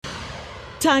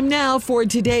Time now for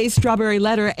today's Strawberry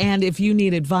Letter. And if you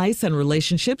need advice on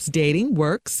relationships, dating,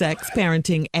 work, sex,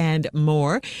 parenting, and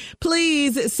more,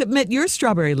 please submit your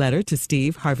Strawberry Letter to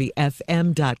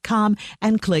steveharveyfm.com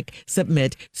and click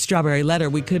Submit Strawberry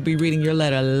Letter. We could be reading your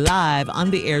letter live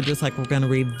on the air, just like we're going to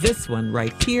read this one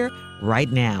right here, right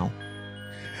now.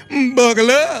 Buckle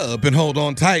up and hold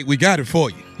on tight. We got it for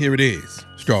you. Here it is.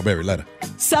 Strawberry Letter.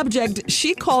 Subject,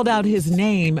 she called out his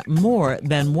name more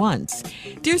than once.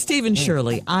 Dear Steve and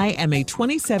Shirley, I am a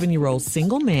 27-year-old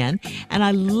single man, and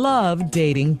I love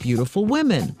dating beautiful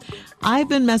women. I've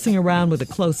been messing around with a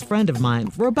close friend of mine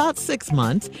for about 6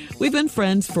 months. We've been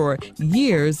friends for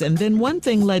years, and then one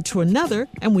thing led to another,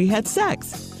 and we had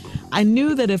sex. I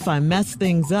knew that if I messed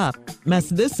this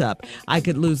up, I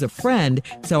could lose a friend,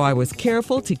 so I was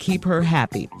careful to keep her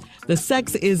happy. The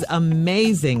sex is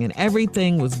amazing, and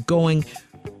everything was going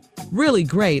really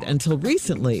great until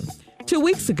recently. 2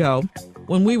 weeks ago,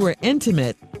 when we were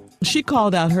intimate, she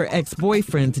called out her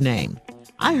ex-boyfriend's name.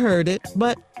 I heard it,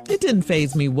 but it didn't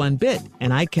faze me one bit,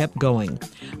 and I kept going.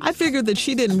 I figured that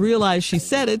she didn't realize she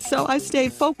said it, so I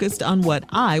stayed focused on what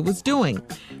I was doing.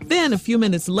 Then, a few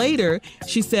minutes later,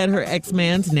 she said her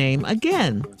ex-man's name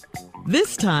again.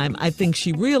 This time, I think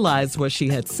she realized what she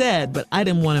had said, but I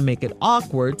didn't want to make it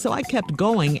awkward, so I kept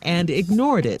going and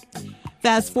ignored it.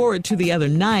 Fast forward to the other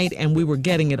night, and we were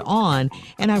getting it on,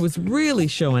 and I was really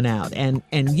showing out. And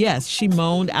yes, she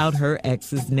moaned out her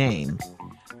ex's name.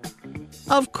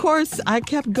 Of course, I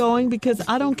kept going because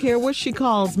I don't care what she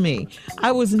calls me.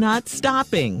 I was not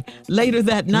stopping. Later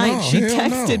that night, she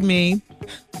texted me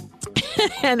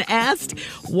and asked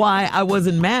why I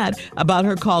wasn't mad about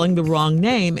her calling the wrong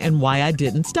name and why I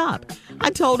didn't stop. I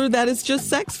told her that it's just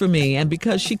sex for me, and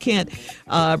because she can't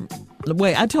I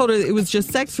told her it was just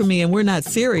sex for me and we're not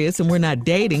serious and we're not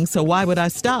dating, so why would I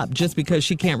stop just because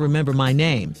she can't remember my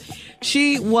name?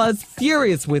 She was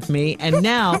furious with me, and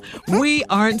now we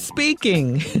aren't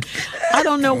speaking. I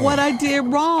don't know what I did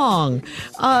wrong.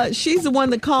 She's the one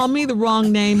that called me the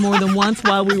wrong name more than once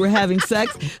while we were having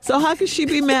sex, so how could she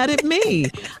be mad at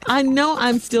me? I know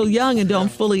I'm still young and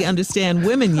don't fully understand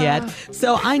women yet,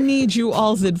 so I need you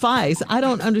all's advice. I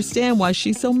don't understand why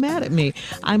she's so mad at me.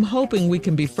 I'm hoping we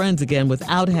can be friends again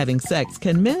without having sex.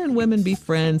 Can men and women be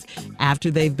friends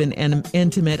after they've been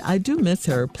intimate? I do miss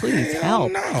her. Please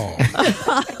help. No.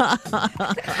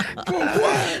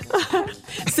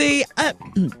 See, I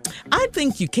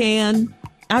think you can.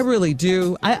 I really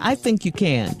do. I think you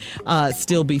can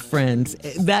still be friends.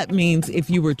 That means if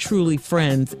you were truly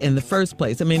friends in the first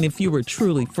place. I mean, if you were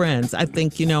truly friends, I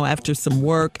think, after some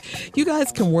work, you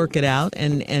guys can work it out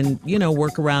and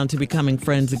work around to becoming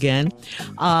friends again.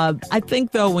 I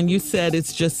think, though, when you said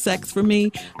it's just sex for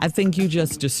me, I think you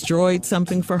just destroyed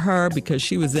something for her because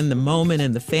she was in the moment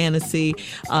and the fantasy.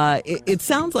 It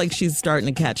sounds like she's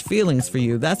starting to catch feelings for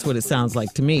you. That's what it sounds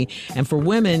like to me. And for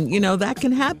women, that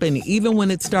can happen even when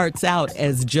it starts out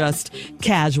as just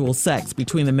casual sex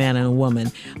between a man and a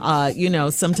woman.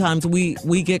 Sometimes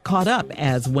we get caught up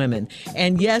as women.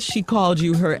 And yes, she called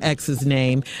you her ex's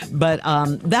name, but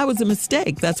that was a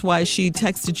mistake. That's why she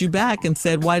texted you back and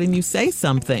said, why didn't you say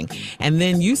something? And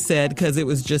then you said, because it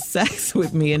was just sex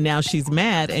with me, and now she's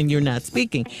mad and you're not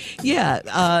speaking.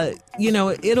 Yeah,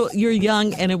 you're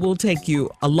young and it will take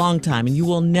you a long time and you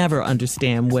will never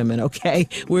understand women, okay?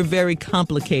 We're very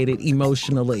complicated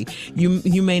emotionally.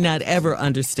 You may not ever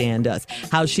understand us.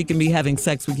 How she can be having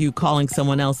sex with you, calling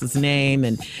someone else's name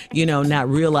and, not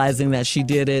realizing that she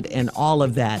did it and all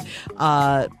of that.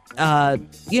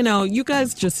 You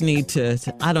guys just need to,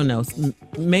 I don't know,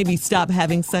 maybe stop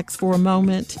having sex for a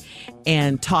moment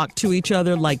and talk to each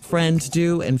other like friends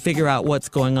do and figure out what's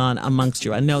going on amongst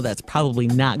you. I know that's probably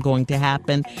not going to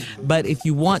happen, but if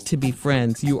you want to be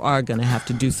friends, you are going to have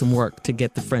to do some work to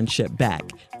get the friendship back.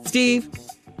 Steve?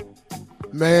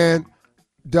 Man,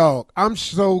 dog, I'm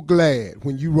so glad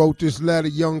when you wrote this letter,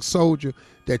 young soldier,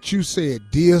 that you said,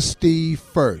 Dear Steve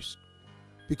first.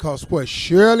 Because what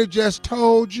Shirley just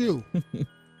told you,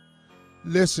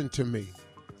 listen to me.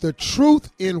 The truth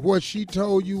in what she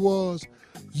told you was,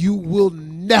 you will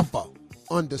never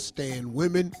understand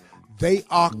women. They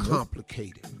are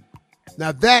complicated.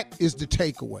 Now that is the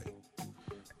takeaway.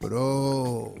 But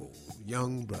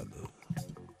young brother,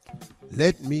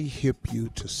 let me hip you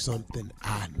to something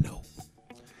I know.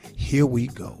 Here we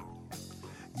go.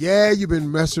 Yeah, you've been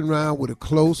messing around with a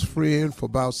close friend for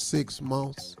about 6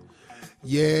 months.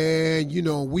 Yeah,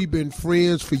 we've been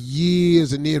friends for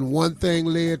years, and then one thing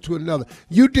led to another.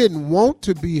 You didn't want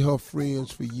to be her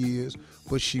friends for years,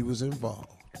 but she was involved.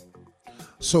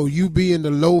 So you being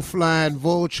the low-flying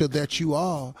vulture that you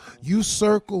are, you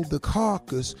circled the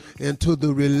carcass until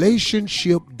the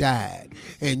relationship died.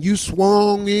 And you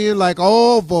swung in like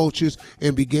all vultures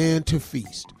and began to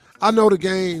feast. I know the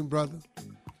game, brother.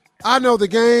 I know the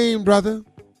game, brother.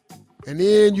 And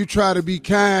then you try to be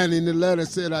kind in the letter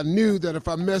said, I knew that if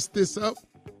I messed this up,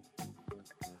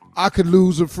 I could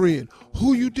lose a friend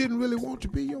who you didn't really want to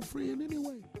be your friend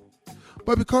anyway.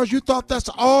 But because you thought that's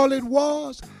all it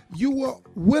was, you were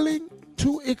willing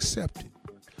to accept it.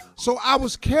 So I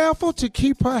was careful to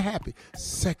keep her happy.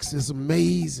 Sex is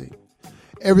amazing.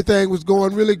 Everything was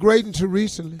going really great until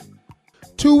recently.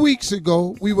 2 weeks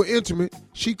ago, we were intimate.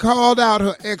 She called out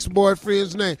her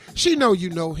ex-boyfriend's name. She know you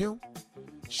know him.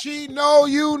 She know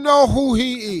you know who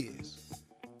he is.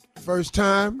 First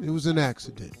time, it was an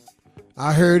accident.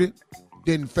 I heard it.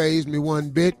 Didn't faze me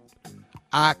one bit.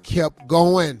 I kept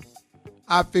going.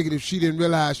 I figured if she didn't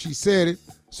realize she said it,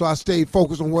 so I stayed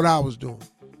focused on what I was doing.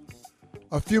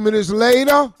 A few minutes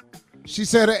later, she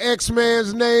said her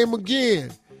ex-man's name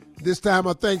again. This time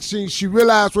I think she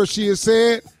realized what she had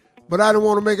said, but I didn't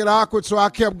want to make it awkward, so I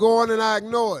kept going and I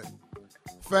ignored it.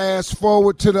 Fast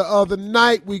forward to the other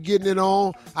night we getting it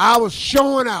on. I was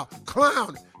showing out,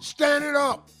 clowning, standing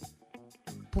up,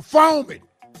 performing,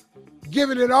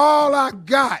 giving it all I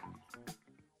got.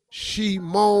 She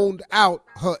moaned out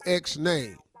her ex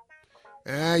name.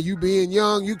 And you being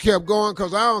young, you kept going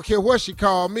because I don't care what she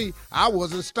called me. I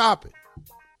wasn't stopping.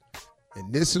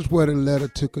 And this is where the letter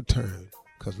took a turn.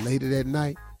 Because later that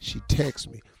night, she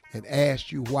texted me and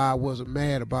asked you why I wasn't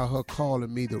mad about her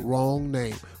calling me the wrong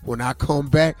name. When I come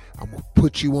back, I'm going to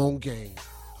put you on game.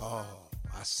 Oh,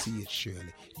 I see it,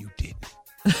 Shirley. You didn't.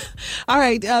 All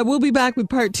right, we'll be back with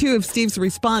part 2 of Steve's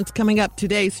response coming up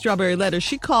today. Strawberry Letter.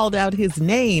 She called out his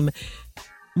name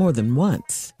more than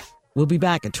once. We'll be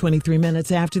back at 23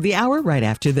 minutes after the hour, right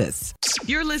after this.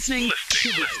 You're listening to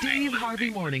the Steve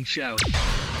Harvey Morning Show.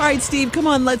 All right, Steve, come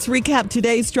on. Let's recap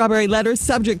today's Strawberry Letter.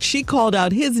 Subject, she called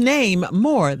out his name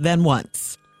more than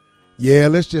once. Yeah,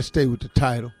 let's just stay with the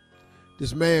title.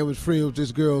 This man was friends with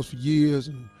this girl for years,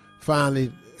 and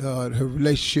finally her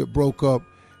relationship broke up,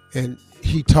 and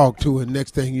he talked to her.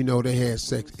 Next thing you know, they had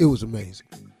sex. It was amazing.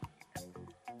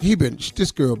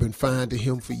 This girl been fine to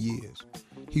him for years.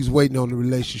 He's waiting on the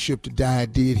relationship to die.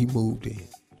 He moved in.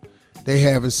 They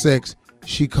having sex.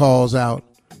 She calls out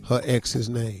her ex's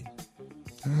name.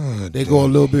 They go a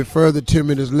little bit further. 10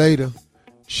 minutes later,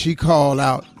 she called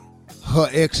out her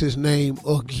ex's name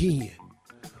again.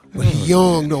 But he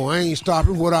young though. I ain't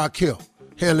stopping what I care.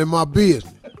 Handling my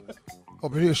business.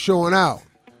 Up in here showing out.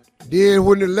 Then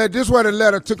when this is where the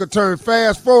letter took a turn.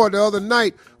 Fast forward the other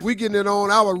night, we getting it on.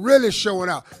 I was really showing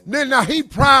out. Then now he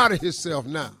proud of himself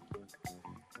now.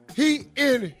 He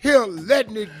in here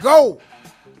letting it go.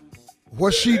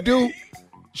 What she do?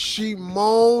 She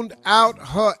moaned out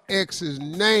her ex's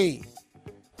name.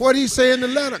 What he say in the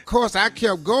letter? Of course, I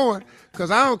kept going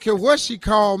because I don't care what she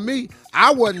called me.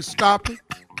 I wasn't stopping.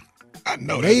 I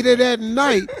know that. Later that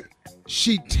night,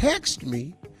 she texted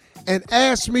me and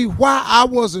asked me why I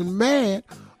wasn't mad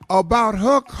about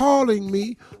her calling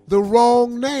me the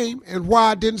wrong name and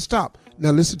why I didn't stop.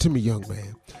 Now listen to me, young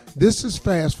man. This is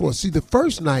fast forward. See, the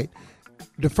first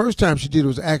time she did it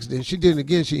was an accident. She did it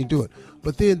again, she didn't do it.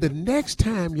 But then the next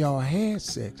time y'all had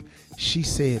sex, she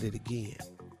said it again.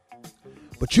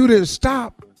 But you didn't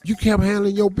stop. You kept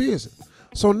handling your business.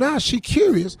 So now she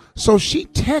curious. So she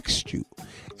texted you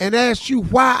and asked you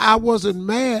why I wasn't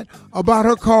mad about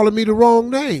her calling me the wrong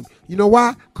name. You know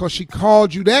why? Because she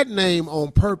called you that name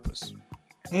on purpose.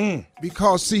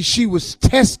 Because, see, she was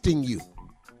testing you.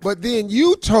 But then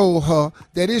you told her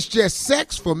that it's just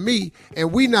sex for me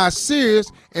and we not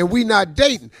serious and we not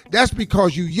dating. That's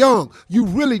because you young. You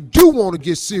really do want to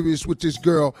get serious with this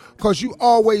girl because you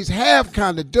always have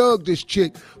kind of dug this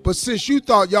chick. But since you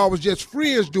thought y'all was just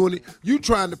friends doing it, you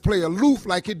trying to play aloof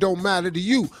like it don't matter to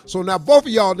you. So now both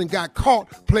of y'all done got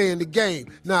caught playing the game.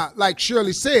 Now, like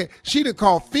Shirley said, she done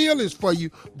caught feelings for you,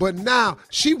 but now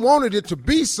she wanted it to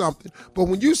be something. But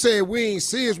when you said we ain't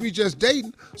serious, we just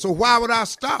dating, so why would I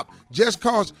stop? Just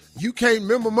cause you can't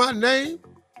remember my name?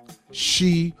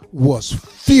 She was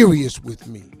furious with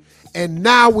me. And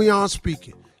now we aren't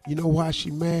speaking. You know why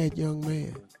she mad, young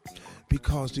man?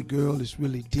 Because the girl is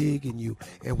really digging you.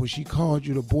 And when she called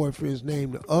you the boyfriend's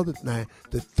name the other night,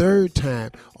 the third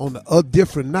time on a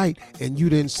different night, and you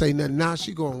didn't say nothing, now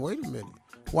she going, wait a minute,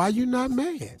 why you not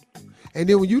mad? And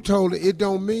then when you told her it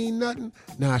don't mean nothing,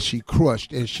 now she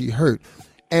crushed and she hurt.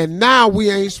 And now we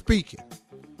ain't speaking.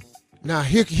 Now,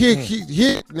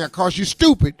 now, cause you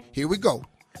stupid, here we go.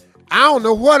 I don't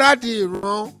know what I did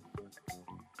wrong.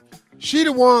 She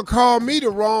the one called me the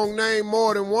wrong name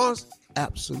more than once?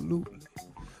 Absolutely.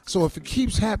 So if it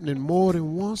keeps happening more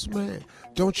than once, man,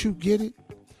 don't you get it?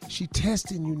 She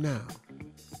testing you now.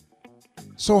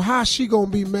 So how's she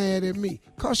gonna be mad at me?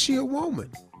 Cause she a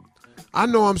woman. I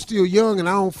know I'm still young and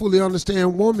I don't fully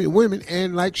understand women,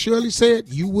 and like Shirley said,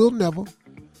 you will never.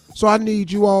 So I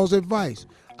need you all's advice.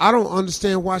 I don't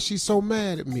understand why she's so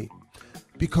mad at me.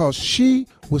 Because she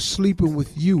was sleeping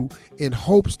with you in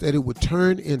hopes that it would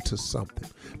turn into something.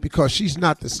 Because she's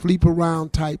not the sleep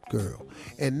around type girl.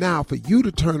 And now for you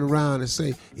to turn around and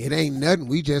say, it ain't nothing,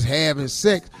 we just having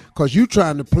sex, because you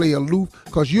trying to play aloof,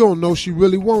 because you don't know she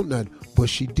really want nothing. But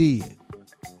she did.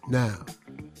 Now,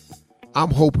 I'm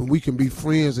hoping we can be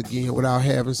friends again without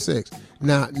having sex.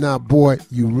 Now, boy,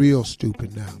 you real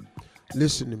stupid now.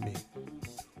 Listen to me.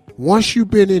 Once you've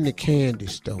been in the candy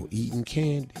store eating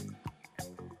candy,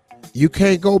 you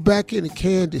can't go back in the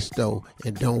candy store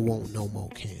and don't want no more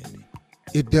candy.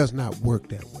 It does not work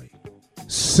that way.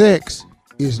 Sex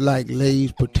is like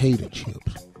Lay's potato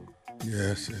chips.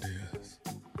 Yes, it is.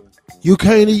 You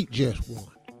can't eat just one.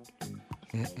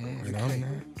 And I'm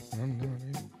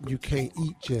not. You can't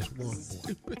eat just one.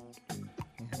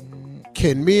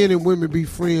 Can men and women be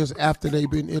friends after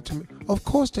they've been intimate? Of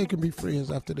course they can be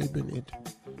friends after they've been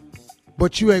intimate.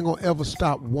 But you ain't gonna ever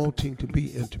stop wanting to be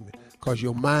intimate because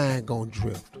your mind gonna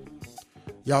drift.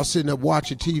 Y'all sitting up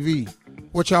watching TV.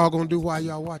 What y'all gonna do while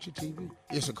y'all watching TV?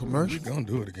 It's a commercial. We gonna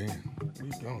do it again. We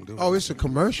gonna do it. Oh, it's a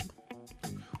commercial.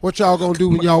 What y'all gonna do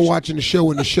when y'all watching the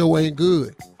show and the show ain't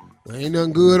good? Well, ain't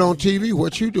nothing good on TV.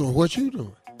 What you doing? What you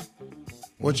doing?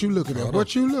 What you looking at?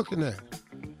 What you looking at?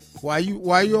 Why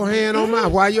your hand on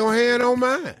mine? Why your hand on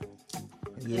mine?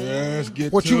 Yes,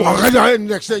 get what to you it.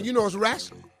 Next thing you know, it's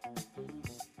wrestling.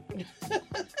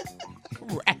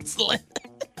 Wrestling.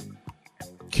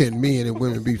 Can men and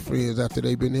women be friends after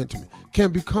they've been intimate?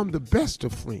 Can become the best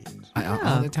of friends.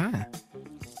 All the time.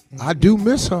 I do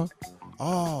miss her.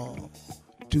 Oh,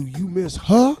 do you miss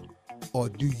her or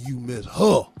do you miss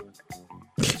her?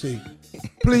 See,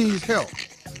 please help.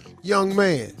 Young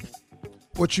man,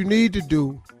 what you need to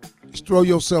do is throw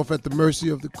yourself at the mercy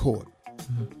of the court.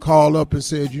 Call up and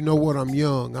said, you know what, I'm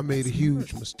young. I made a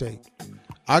huge mistake.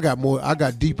 I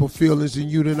got deeper feelings in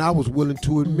you than I was willing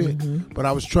to admit. But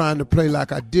I was trying to play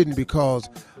like I didn't because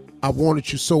I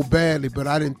wanted you so badly, but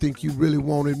I didn't think you really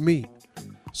wanted me.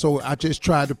 So I just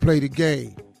tried to play the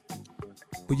game.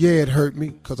 But yeah, it hurt me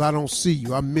because I don't see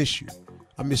you. I miss you.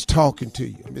 I miss talking to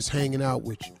you. I miss hanging out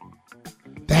with you.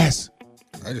 That's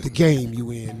the game you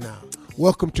in now.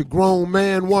 Welcome to Grown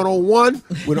Man 101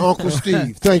 with Uncle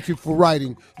Steve. Thank you for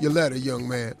writing your letter, young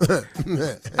man.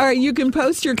 All right, you can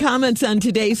post your comments on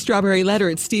today's Strawberry Letter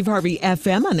at Steve Harvey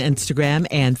FM on Instagram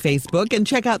and Facebook, and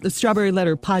check out the Strawberry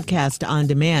Letter podcast on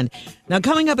demand. Now,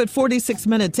 coming up at 46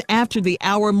 minutes after the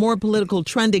hour, more political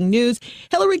trending news.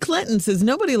 Hillary Clinton says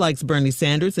nobody likes Bernie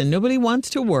Sanders and nobody wants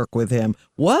to work with him.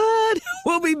 What?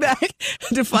 We'll be back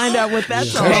to find out what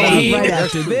that's all about right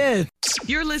after this.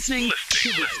 You're listening to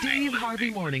the Steve Harvey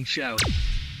Morning Show.